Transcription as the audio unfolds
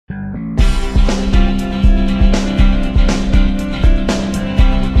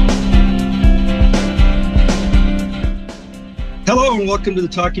and welcome to the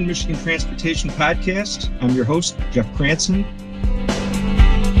Talking Michigan Transportation Podcast. I'm your host, Jeff Cranson.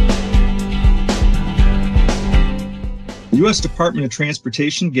 The U.S. Department of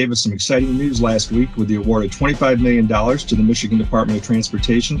Transportation gave us some exciting news last week with the award of $25 million to the Michigan Department of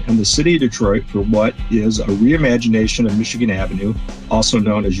Transportation and the City of Detroit for what is a reimagination of Michigan Avenue, also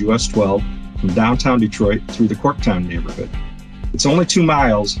known as US 12, from downtown Detroit through the Corktown neighborhood. It's only 2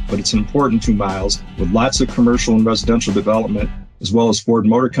 miles, but it's an important 2 miles with lots of commercial and residential development, as well as Ford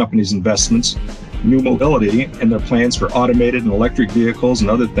Motor Company's investments, new mobility, and their plans for automated and electric vehicles and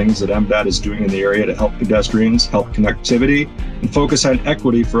other things that MDOT is doing in the area to help pedestrians, help connectivity, and focus on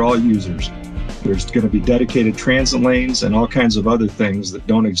equity for all users. There's going to be dedicated transit lanes and all kinds of other things that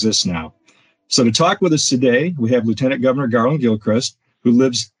don't exist now. So to talk with us today, we have Lieutenant Governor Garland Gilchrist, who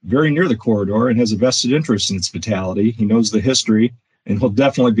lives very near the corridor and has a vested interest in its vitality. He knows the history, and he'll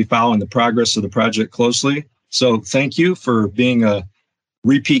definitely be following the progress of the project closely. So thank you for being a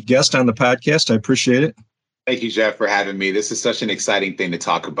repeat guest on the podcast. I appreciate it. Thank you, Jeff, for having me. This is such an exciting thing to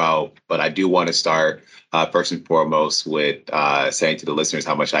talk about, but I do want to start first and foremost with saying to the listeners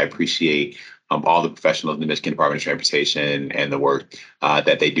how much I appreciate all the professionals in the Michigan Department of Transportation and the work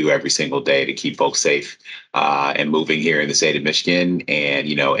that they do every single day to keep folks safe and moving here in the state of Michigan. And,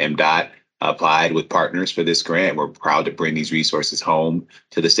 MDOT applied with partners for this grant. We're proud to bring these resources home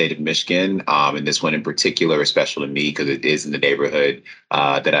to the state of Michigan. And this one in particular is special to me because it is in the neighborhood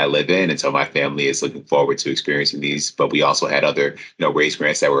that I live in. And so my family is looking forward to experiencing these. But we also had other, race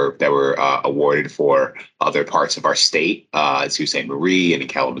grants that were awarded for other parts of our state, to St. Marie and in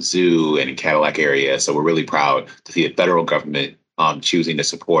Kalamazoo and in Cadillac area. So we're really proud to see the federal government choosing to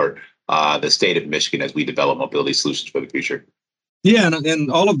support the state of Michigan as we develop mobility solutions for the future. Yeah,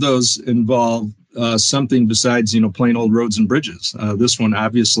 and all of those involve something besides, plain old roads and bridges. This one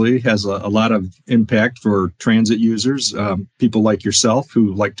obviously has a lot of impact for transit users, people like yourself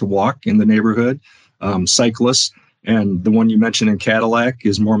who like to walk in the neighborhood, cyclists. And the one you mentioned in Cadillac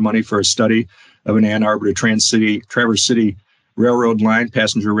is more money for a study of an Ann Arbor to Traverse City railroad line,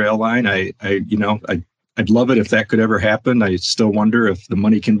 passenger rail line. I'd love it if that could ever happen. I still wonder if the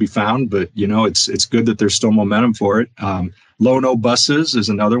money can be found, but it's good that there's still momentum for it. Low-no buses is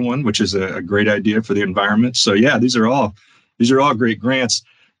another one, which is a great idea for the environment. So yeah, these are all great grants.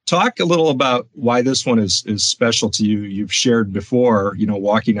 Talk a little about why this one is special to you. You've shared before,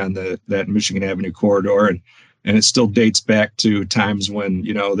 walking on that Michigan Avenue corridor, and it still dates back to times when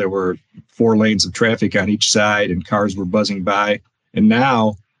there were 4 lanes of traffic on each side and cars were buzzing by, and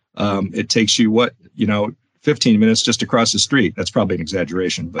now it takes you 15 minutes just across the street. That's probably an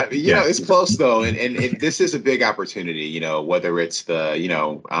exaggeration, but it's close though. And this is a big opportunity, whether it's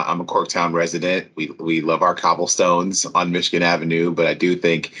I'm a Corktown resident. We love our cobblestones on Michigan Avenue, but I do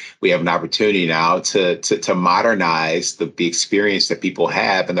think we have an opportunity now to modernize the experience that people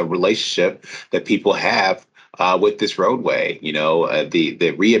have and the relationship that people have with this roadway,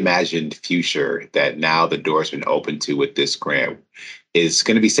 the reimagined future that now the door's been opened to with this grant is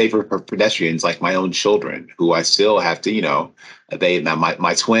going to be safer for pedestrians like my own children, who I still have to,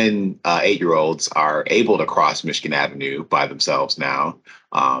 my twin 8-year-olds are able to cross Michigan Avenue by themselves now.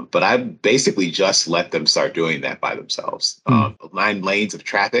 But I basically just let them start doing that by themselves. 9 lanes of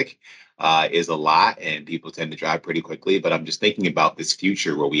traffic is a lot, and people tend to drive pretty quickly. But I'm just thinking about this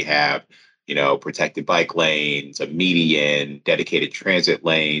future where we have protected bike lanes, a median, dedicated transit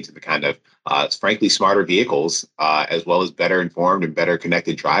lanes, and the kind of, frankly, smarter vehicles, as well as better informed and better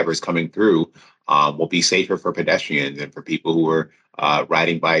connected drivers coming through, will be safer for pedestrians and for people who are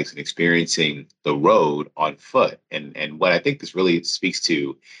riding bikes and experiencing the road on foot. And what I think this really speaks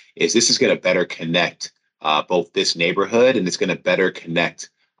to is this is going to better connect both this neighborhood, and it's going to better connect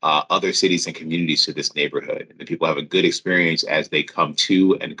other cities and communities to this neighborhood. And the people have a good experience as they come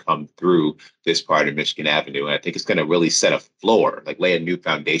to and come through this part of Michigan Avenue. And I think it's going to really set a floor, lay a new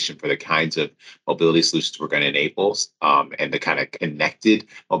foundation for the kinds of mobility solutions we're going to enable, and the kind of connected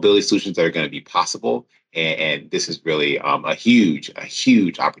mobility solutions that are going to be possible. And this is really a huge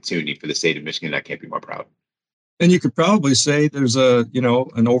opportunity for the state of Michigan. I can't be more proud. And you could probably say there's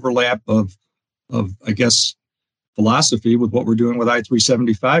an overlap of I guess, philosophy with what we're doing with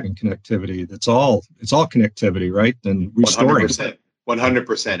I-375 and connectivity. It's all connectivity, right? And restoring.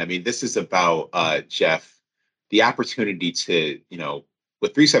 100%. I mean, this is about, Jeff, the opportunity to,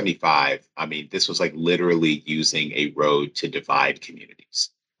 with 375, I mean, this was literally using a road to divide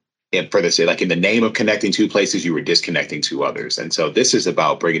communities. And for this, in the name of connecting 2 places, you were disconnecting 2 others. And so this is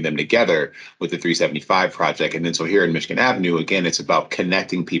about bringing them together with the 375 project. And then so here in Michigan Avenue, again, it's about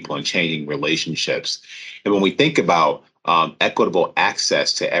connecting people and changing relationships. And when we think about equitable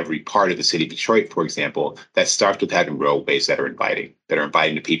access to every part of the city of Detroit, for example, that starts with having roadways that are inviting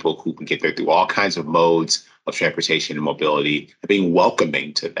to people who can get there through all kinds of modes of transportation and mobility, and being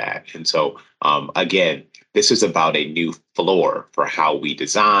welcoming to that. And so, again, this is about a new floor for how we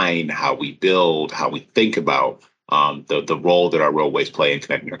design, how we build, how we think about the role that our roadways play in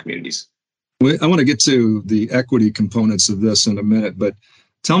connecting our communities. I want to get to the equity components of this in a minute, but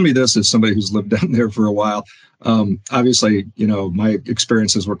tell me this as somebody who's lived down there for a while. Obviously, my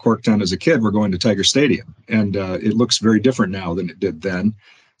experiences were Corktown as a kid. We're going to Tiger Stadium, and it looks very different now than it did then.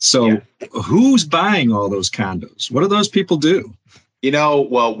 So who's buying all those condos? What do those people do?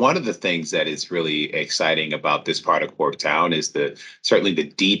 Well, one of the things that is really exciting about this part of Corktown is certainly the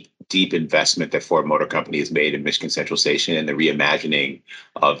deep investment that Ford Motor Company has made in Michigan Central Station and the reimagining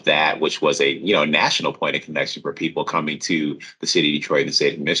of that, which was a national point of connection for people coming to the city of Detroit and the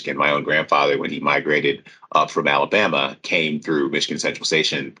state of Michigan. My own grandfather, when he migrated up from Alabama, came through Michigan Central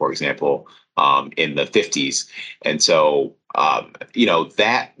Station, for example, in the 50s. And so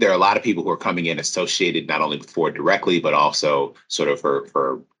that there are a lot of people who are coming in associated not only with Ford directly, but also sort of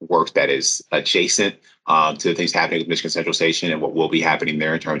for work that is adjacent to the things happening with Michigan Central Station and what will be happening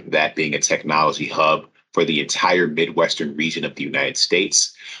there in terms of that being a technology hub for the entire Midwestern region of the United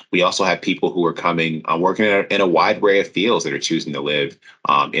States. We also have people who are coming, working in a wide array of fields that are choosing to live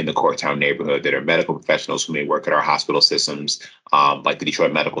in the Corktown neighborhood, that are medical professionals who may work at our hospital systems, like the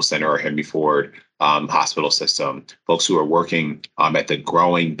Detroit Medical Center or Henry Ford hospital system, folks who are working at the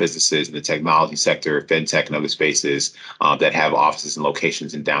growing businesses in the technology sector, fintech and other spaces that have offices and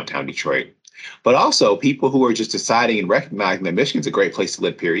locations in downtown Detroit. But also people who are just deciding and recognizing that Michigan's a great place to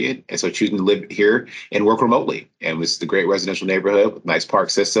live, period. And so choosing to live here and work remotely. And this is a great residential neighborhood with nice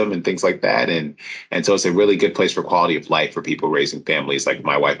park system and things like that. And so it's a really good place for quality of life for people raising families, like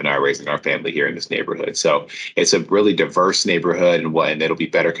my wife and I are raising our family here in this neighborhood. So it's a really diverse neighborhood and it'll be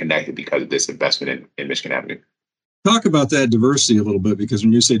better connected because of this investment in Michigan Avenue. Talk about that diversity a little bit, because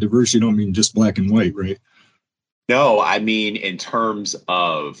when you say diverse, you don't mean just black and white, right? No, I mean in terms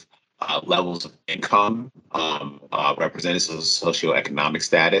of levels of income, representatives of socioeconomic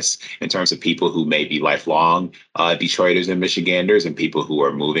status, in terms of people who may be lifelong Detroiters and Michiganders, and people who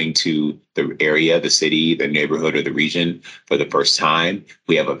are moving to the area, the city, the neighborhood, or the region for the first time.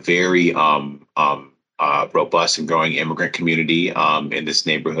 We have a very robust and growing immigrant community in this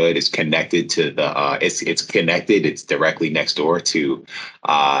neighborhood. It's connected to it's directly next door to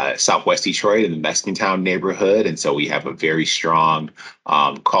Southwest Detroit in the Mexicantown neighborhood. And so we have a very strong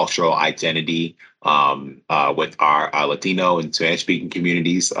cultural identity with our Latino and Spanish speaking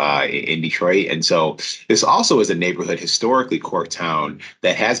communities in Detroit. And so this also is a neighborhood, historically, Corktown,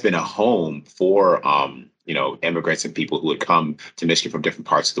 that has been a home for immigrants and people who would come to Michigan from different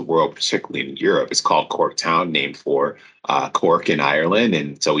parts of the world, particularly in Europe. It's called Corktown, named for Cork in Ireland.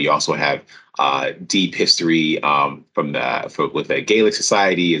 And so we also have deep history with the Gaelic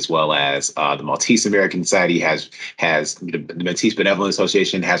Society, as well as the Maltese American Society has the Maltese Benevolent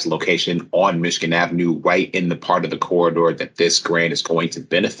Association has a location on Michigan Avenue, right in the part of the corridor that this grant is going to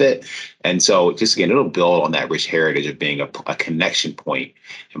benefit. And so just again, it'll build on that rich heritage of being a connection point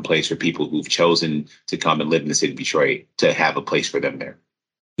and place for people who've chosen to come and live in the city of Detroit to have a place for them there.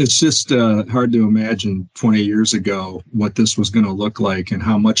 It's just hard to imagine 20 years ago what this was going to look like and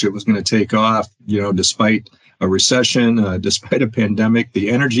how much it was going to take off, despite a recession, despite a pandemic, the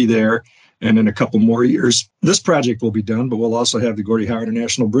energy there. And in a couple more years, this project will be done, but we'll also have the Gordie Howe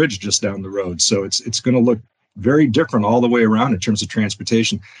International Bridge just down the road. So it's going to look very different all the way around in terms of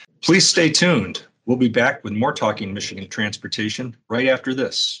transportation. Please stay tuned. We'll be back with more Talking Michigan Transportation right after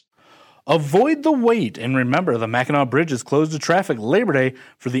this. Avoid the wait, and remember, the Mackinac Bridge is closed to traffic Labor Day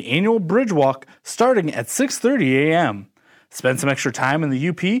for the annual Bridge Walk starting at 6:30 a.m. Spend some extra time in the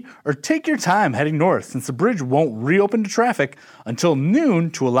UP or take your time heading north, since the bridge won't reopen to traffic until noon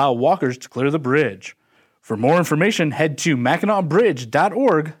to allow walkers to clear the bridge. For more information, head to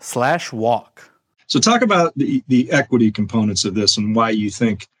MackinacBridge.org/walk. So talk about the equity components of this and why you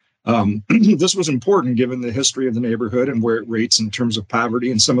think this was important, given the history of the neighborhood and where it rates in terms of poverty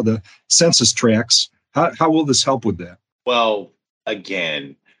and some of the census tracts. How will this help with that? Well,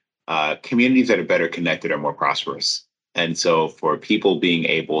 again, communities that are better connected are more prosperous. And so for people being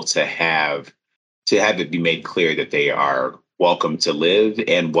able to have it be made clear that they are welcome to live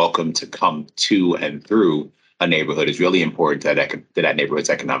and welcome to come to and through a neighborhood is really important to that neighborhood's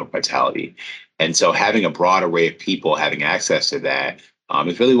economic vitality. And so having a broad array of people having access to that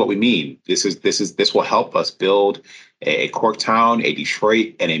is really what we mean. This will help us build a Corktown, a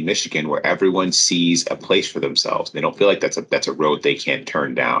Detroit, and a Michigan where everyone sees a place for themselves. They don't feel like that's a road they can't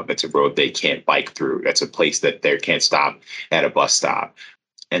turn down. That's a road they can't bike through. That's a place that they can't stop at a bus stop.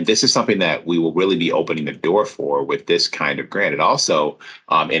 And this is something that we will really be opening the door for with this kind of grant. It also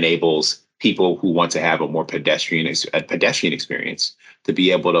enables people who want to have a more pedestrian experience to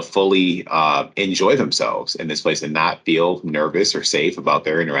be able to fully enjoy themselves in this place and not feel nervous or safe about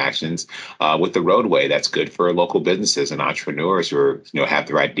their interactions with the roadway. That's good for local businesses and entrepreneurs who are, have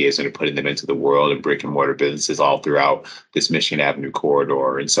their ideas and are putting them into the world, and brick and mortar businesses all throughout this Michigan Avenue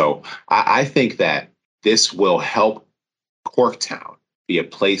corridor. And so I think that this will help Corktown be a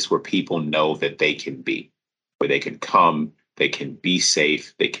place where people know that they can be, where they can come, they can be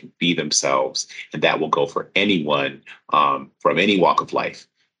safe, they can be themselves, and that will go for anyone from any walk of life.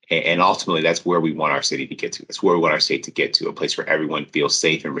 And ultimately, that's where we want our city to get to. That's where we want our state to get to, a place where everyone feels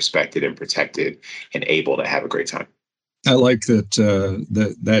safe and respected and protected and able to have a great time. I like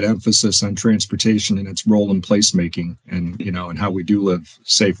that emphasis on transportation and its role in placemaking, and how we do live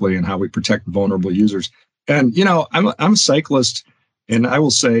safely and how we protect vulnerable users. And I'm a cyclist. And I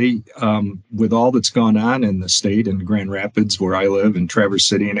will say, with all that's gone on in the state and Grand Rapids, where I live, and Traverse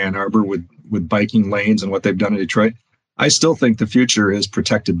City and Ann Arbor with biking lanes and what they've done in Detroit, I still think the future is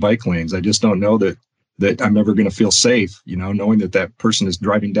protected bike lanes. I just don't know that I'm ever going to feel safe, knowing that person is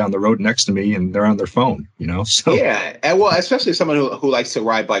driving down the road next to me and they're on their phone, So yeah, and well, especially someone who likes to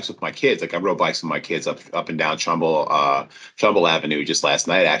ride bikes with my kids. Like I rode bikes with my kids up and down Trumbull Avenue just last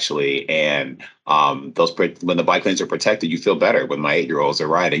night, actually. And when the bike lanes are protected, you feel better. When my 8-year-olds are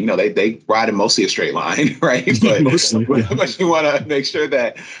riding, they ride in mostly a straight line, right? But mostly, yeah. But you want to make sure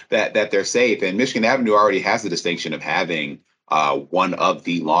that they're safe. And Michigan Avenue already has the distinction of having one of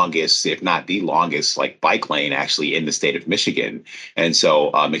the longest, if not the longest, bike lane actually in the state of Michigan. And so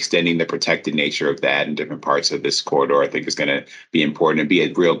extending the protected nature of that in different parts of this corridor, I think, is going to be important and be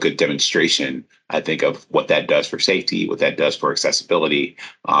a real good demonstration, I think, of what that does for safety, what that does for accessibility.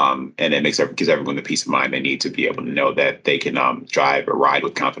 And it gives everyone the peace of mind they need to be able to know that they can drive or ride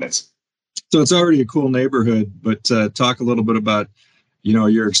with confidence. So it's already a cool neighborhood, but talk a little bit about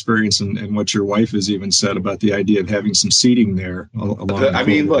your experience and what your wife has even said about the idea of having some seating there along.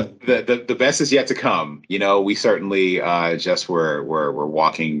 Look, the best is yet to come. We certainly just were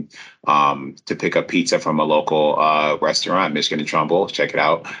walking to pick up pizza from a local restaurant, Michigan and Trumbull. Check it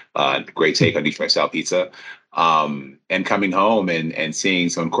out. Great take on Detroit style pizza. And coming home and seeing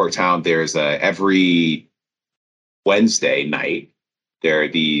some Corktown, there's every Wednesday night, there are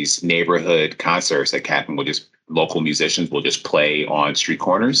these neighborhood concerts that happen local musicians will just play on street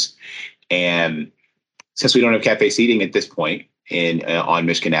corners. And since we don't have cafe seating at this point on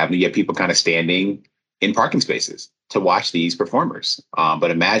Michigan Avenue, you have people kind of standing in parking spaces to watch these performers. But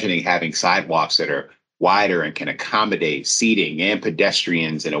imagining having sidewalks that are wider and can accommodate seating and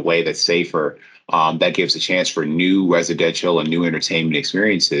pedestrians in a way that's safer, that gives a chance for new residential and new entertainment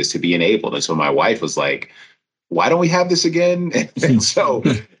experiences to be enabled. And so my wife was like, why don't we have this again? And so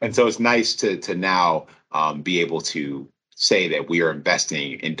it's nice to now be able to say that we are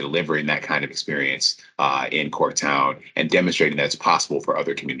investing in delivering that kind of experience in Corktown and demonstrating that it's possible for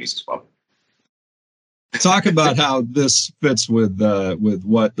other communities as well. Talk about how this fits with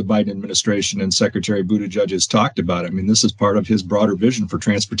what the Biden administration and Secretary Buttigieg has talked about. I mean, this is part of his broader vision for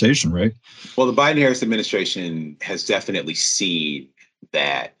transportation, right? Well, the Biden-Harris administration has definitely seen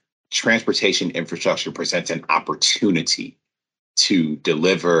that transportation infrastructure presents an opportunity to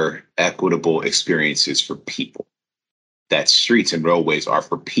deliver equitable experiences for people, that streets and roadways are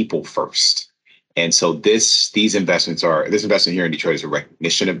for people first. And so this investment here in Detroit is a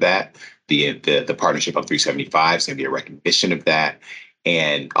recognition of that. The partnership on 375 is going to be a recognition of that.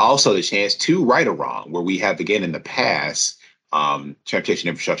 And also the chance to right or wrong, where we have, again, in the past, transportation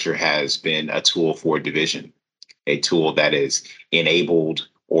infrastructure has been a tool for division, a tool that has enabled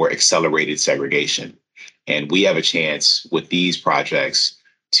or accelerated segregation. And we have a chance with these projects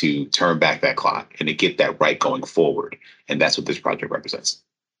to turn back that clock and to get that right going forward. And that's what this project represents.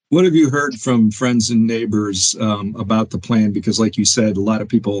 What have you heard from friends and neighbors about the plan? Because like you said, a lot of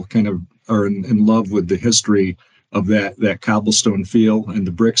people kind of are in love with the history of that cobblestone feel and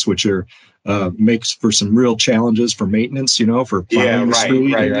the bricks, which are makes for some real challenges for maintenance, for plowing the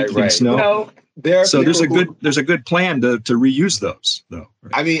street and snow. There's a good plan to reuse those, though.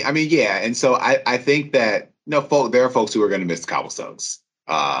 Right? I mean, yeah. And so I think that there are folks who are going to miss the cobblestones,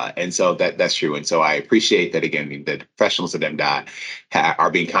 and so that's true. And so I appreciate that, again, the professionals at MDOT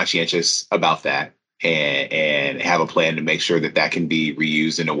are being conscientious about that and have a plan to make sure that can be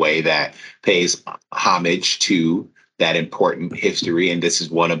reused in a way that pays homage to that important history. And this is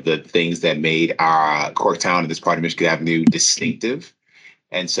one of the things that made our Corktown and this part of Michigan Avenue distinctive.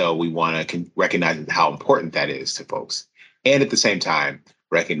 And so we want to recognize how important that is to folks. And at the same time,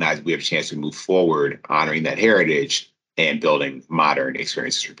 recognize we have a chance to move forward, honoring that heritage and building modern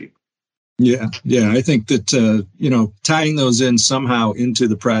experiences for people. Yeah. I think that, tying those in somehow into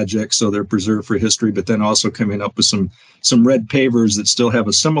the project so they're preserved for history, but then also coming up with some red pavers that still have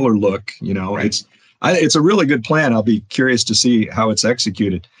a similar look, right. It's a really good plan. I'll be curious to see how it's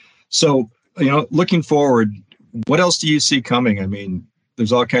executed. So, looking forward, what else do you see coming? I mean,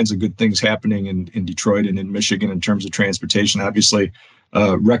 there's all kinds of good things happening in Detroit and in Michigan in terms of transportation. Obviously,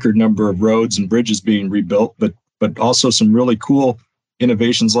 record number of roads and bridges being rebuilt, but also some really cool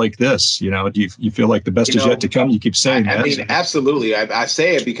innovations like this. Do you feel like the best is yet to come? You keep saying that. I mean, absolutely. I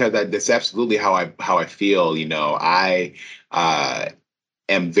say it because that's absolutely how I feel. I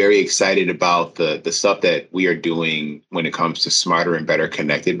am very excited about the stuff that we are doing when it comes to smarter and better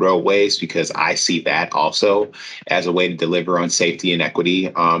connected roadways, because I see that also as a way to deliver on safety and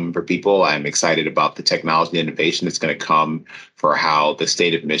equity for people. I'm excited about the technology and innovation that's going to come for how the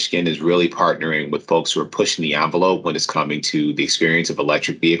state of Michigan is really partnering with folks who are pushing the envelope when it's coming to the experience of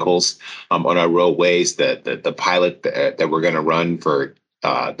electric vehicles on our roadways. The pilot that we're going to run for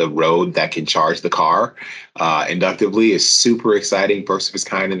the road that can charge the car inductively is super exciting, first of its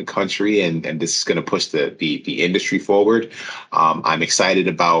kind in the country, and this is going to push the industry forward. I'm excited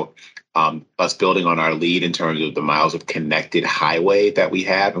about us building on our lead in terms of the miles of connected highway that we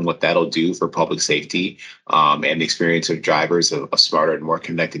have and what that'll do for public safety and the experience of drivers of smarter and more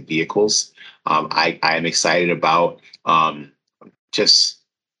connected vehicles. I am excited about just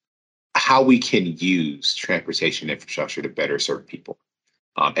how we can use transportation infrastructure to better serve people.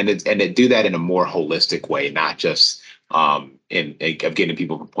 And to do that in a more holistic way, not just of getting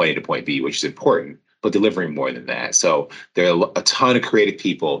people from point A to point B, which is important, but delivering more than that. So there are a ton of creative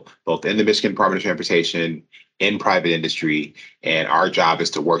people, both in the Michigan Department of Transportation, in private industry, and our job is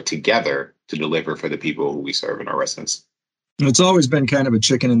to work together to deliver for the people who we serve and our residents. It's always been kind of a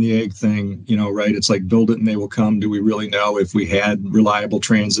chicken and the egg thing, right? It's like build it and they will come. Do we really know if we had reliable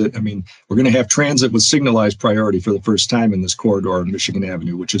transit? I mean, we're going to have transit with signalized priority for the first time in this corridor on Michigan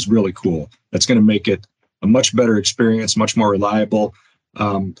Avenue, which is really cool. That's going to make it a much better experience, much more reliable.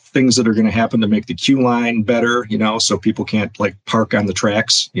 Things that are going to happen to make the queue line better, so people can't park on the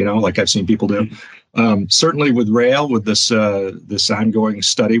tracks, like I've seen people do. Certainly with rail, with this ongoing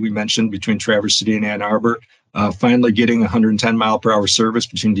study we mentioned between Traverse City and Ann Arbor, finally getting 110 mile per hour service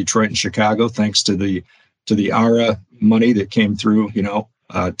between Detroit and Chicago, thanks to the ARA money that came through,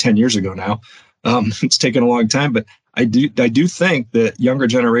 10 years ago now. It's taken a long time, but I do think that younger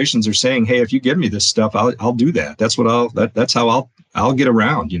generations are saying, hey, if you give me this stuff, I'll do that. That's how I'll get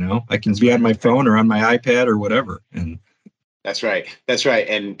around. I can be on my phone or on my iPad or whatever. And that's right.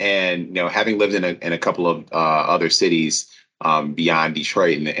 And having lived in a couple of other cities beyond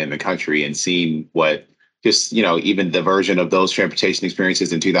Detroit in the country, and seeing what just, even the version of those transportation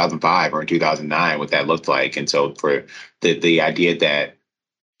experiences in 2005 or in 2009, what that looked like. And so for the idea that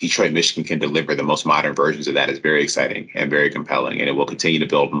Detroit, Michigan can deliver the most modern versions of that is very exciting and very compelling. And it will continue to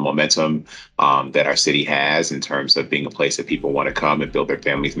build the momentum that our city has in terms of being a place that people want to come and build their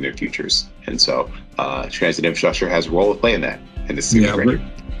families and their futures. And so transit infrastructure has a role to play in that. And this is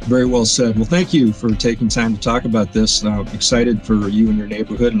very well said. Well, thank you for taking time to talk about this. I'm excited for you and your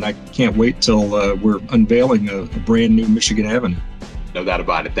neighborhood, and I can't wait till we're unveiling a brand new Michigan Avenue. No doubt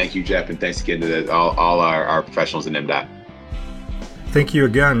about it. Thank you, Jeff, and thanks again to all our professionals in MDOT. Thank you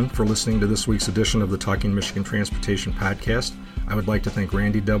again for listening to this week's edition of the Talking Michigan Transportation Podcast. I would like to thank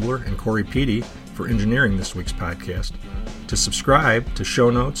Randy Dubler and Corey Peaty for engineering this week's podcast. To subscribe to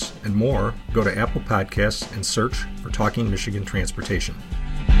show notes and more, go to Apple Podcasts and search for Talking Michigan Transportation.